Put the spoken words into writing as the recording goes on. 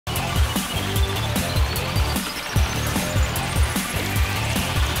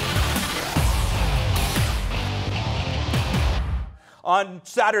On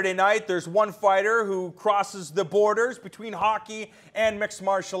Saturday night, there's one fighter who crosses the borders between hockey and mixed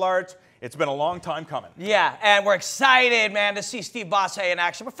martial arts. It's been a long time coming. Yeah, and we're excited, man, to see Steve Bosse in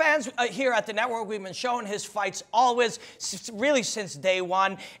action. We're fans here at the network. We've been showing his fights always, really since day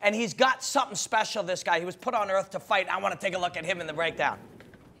one. And he's got something special, this guy. He was put on earth to fight. I want to take a look at him in the breakdown.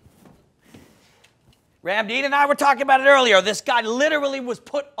 Ramdean and I were talking about it earlier. This guy literally was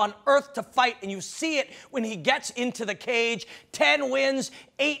put on earth to fight, and you see it when he gets into the cage. 10 wins,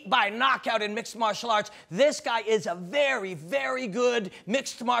 8 by knockout in mixed martial arts. This guy is a very, very good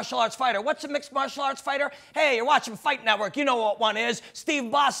mixed martial arts fighter. What's a mixed martial arts fighter? Hey, you're watching Fight Network. You know what one is.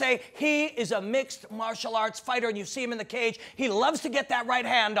 Steve Bosse, he is a mixed martial arts fighter, and you see him in the cage. He loves to get that right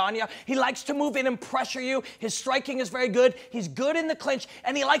hand on you. He likes to move in and pressure you. His striking is very good. He's good in the clinch,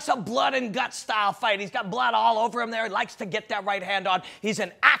 and he likes a blood and gut style fight. He's got blood all over him there. He likes to get that right hand on. He's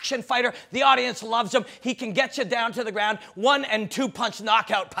an action fighter. The audience loves him. He can get you down to the ground. 1- and 2-punch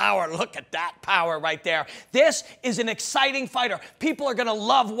knockout power. Look at that power right there. This is an exciting fighter. People are going to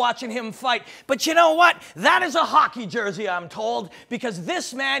love watching him fight. But you know what? That is a hockey jersey, I'm told, because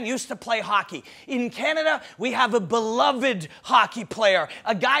this man used to play hockey. In Canada, we have a beloved hockey player,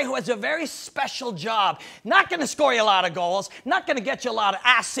 a guy who has a very special job. Not going to score you a lot of goals, not going to get you a lot of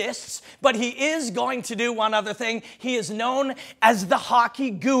assists, but he is going to do one other thing. He is known as the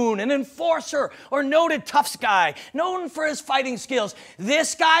hockey goon, an enforcer or noted tough guy, known for his fighting skills.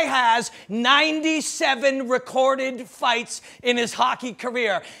 This guy has 97 recorded fights in his hockey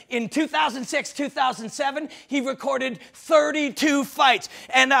career. In 2006, 2007, he recorded 32 fights.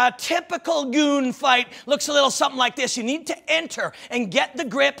 And a typical goon fight looks a little something like this. You need to enter and get the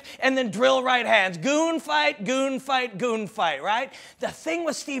grip and then drill right hands. Goon fight, goon fight, goon fight, right? The thing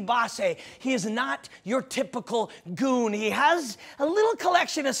with Steve Bosse, he is not your typical goon. He has a little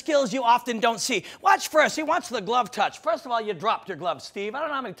collection of skills you often don't see. Watch first. He wants the glove touch. First of all, you dropped your glove, Steve. I don't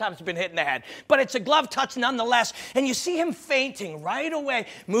know how many times you've been hit in the head, but it's a glove touch nonetheless. And you see him feinting right away,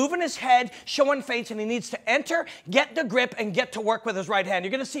 moving his head, showing feints, and he needs to enter, get the grip, and get to work with his right hand.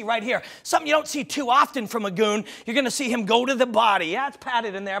 You're going to see right here, something you don't see too often from a goon. You're going to see him go to the body. Yeah, it's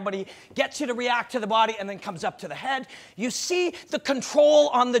padded in there, but he gets you to react to the body and then comes up to the head. You see the control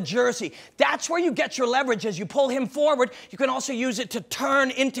on the jersey. That's where you get your leverage. As you pull him forward, you can also use it to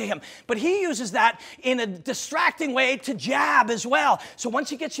turn into him. But he uses that in a distracting way to jab as well. So once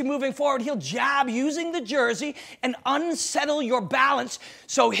he gets you moving forward, he'll jab using the jersey and unsettle your balance.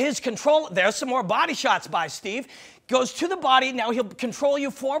 So his control, there's some more body shots by Steve. Goes to the body. Now he'll control you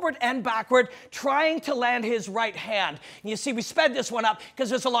forward and backward, trying to land his right hand. And you see, we sped this one up because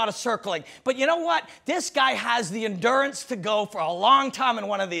there's a lot of circling. But you know what? This guy has the endurance to go for a long time in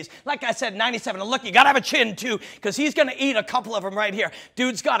one of these. Like I said, 97. And look, you got to have a chin, too, because he's going to eat a couple of them right here.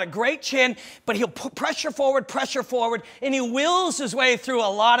 Dude's got a great chin, but he'll pressure forward, and he wills his way through a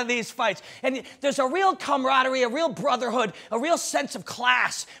lot of these fights. And there's a real camaraderie, a real brotherhood, a real sense of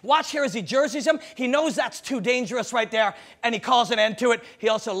class. Watch here as he jerseys him. He knows that's too dangerous right there, and he calls an end to it. He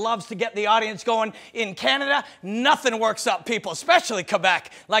also loves to get the audience going. In Canada, nothing works up people, especially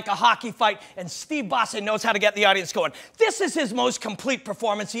Quebec, like a hockey fight, and Steve Bosse knows how to get the audience going. This is his most complete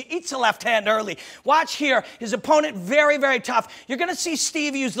performance. He eats a left hand early. Watch here, his opponent very, very tough. You're going to see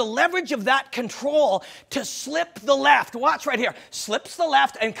Steve use the leverage of that control to slip the left. Watch right here. Slips the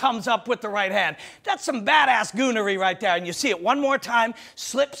left and comes up with the right hand. That's some badass goonery right there, and you see it one more time,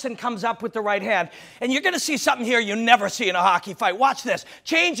 slips and comes up with the right hand. And you're going to see something here you never see in a hockey fight. Watch this.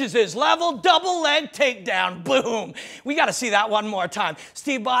 Changes his level, double leg takedown. Boom. We got to see that one more time.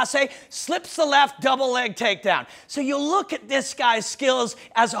 Steve Bosse slips the left, double leg takedown. So you look at this guy's skills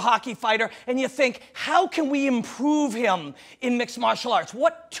as a hockey fighter and you think, how can we improve him in mixed martial arts?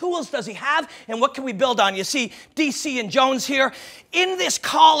 What tools does he have and what can we build on? You see DC and Jones here. In this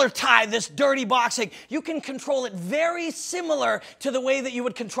collar tie, this dirty boxing, you can control it very similar to the way that you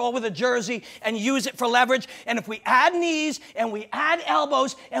would control with a jersey and use it for leverage. And if we add knees and we add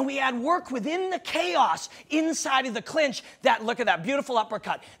elbows and we add work within the chaos inside of the clinch, look at that beautiful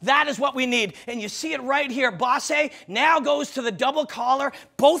uppercut. That is what we need. And you see it right here. Bosse now goes to the double collar,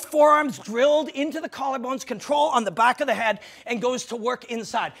 both forearms drilled into the collarbones, control on the back of the head, and goes to work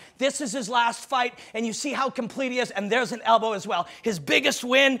inside. This is his last fight, and you see how complete he is, and there's an elbow as well. His biggest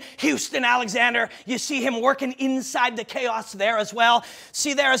win, Houston Alexander. You see him working inside the chaos there as well.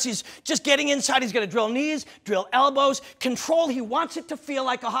 See there as he's just getting inside, he's going to drill knees, drill real elbows, control. He wants it to feel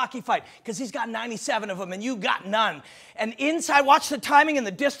like a hockey fight because he's got 97 of them and you got none. And inside, watch the timing and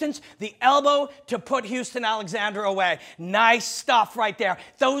the distance, the elbow to put Houston Alexander away. Nice stuff right there.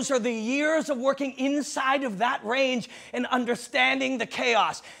 Those are the years of working inside of that range and understanding the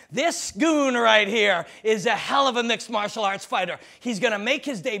chaos. This goon right here is a hell of a mixed martial arts fighter. He's going to make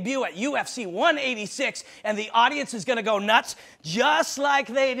his debut at UFC 186, and the audience is going to go nuts, just like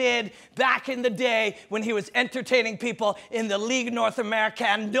they did back in the day when he was entertaining people in the Ligue North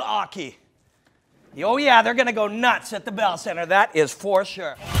Americaine de Hockey. Oh yeah, they're going to go nuts at the Bell Center. That is for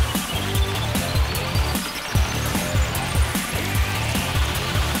sure.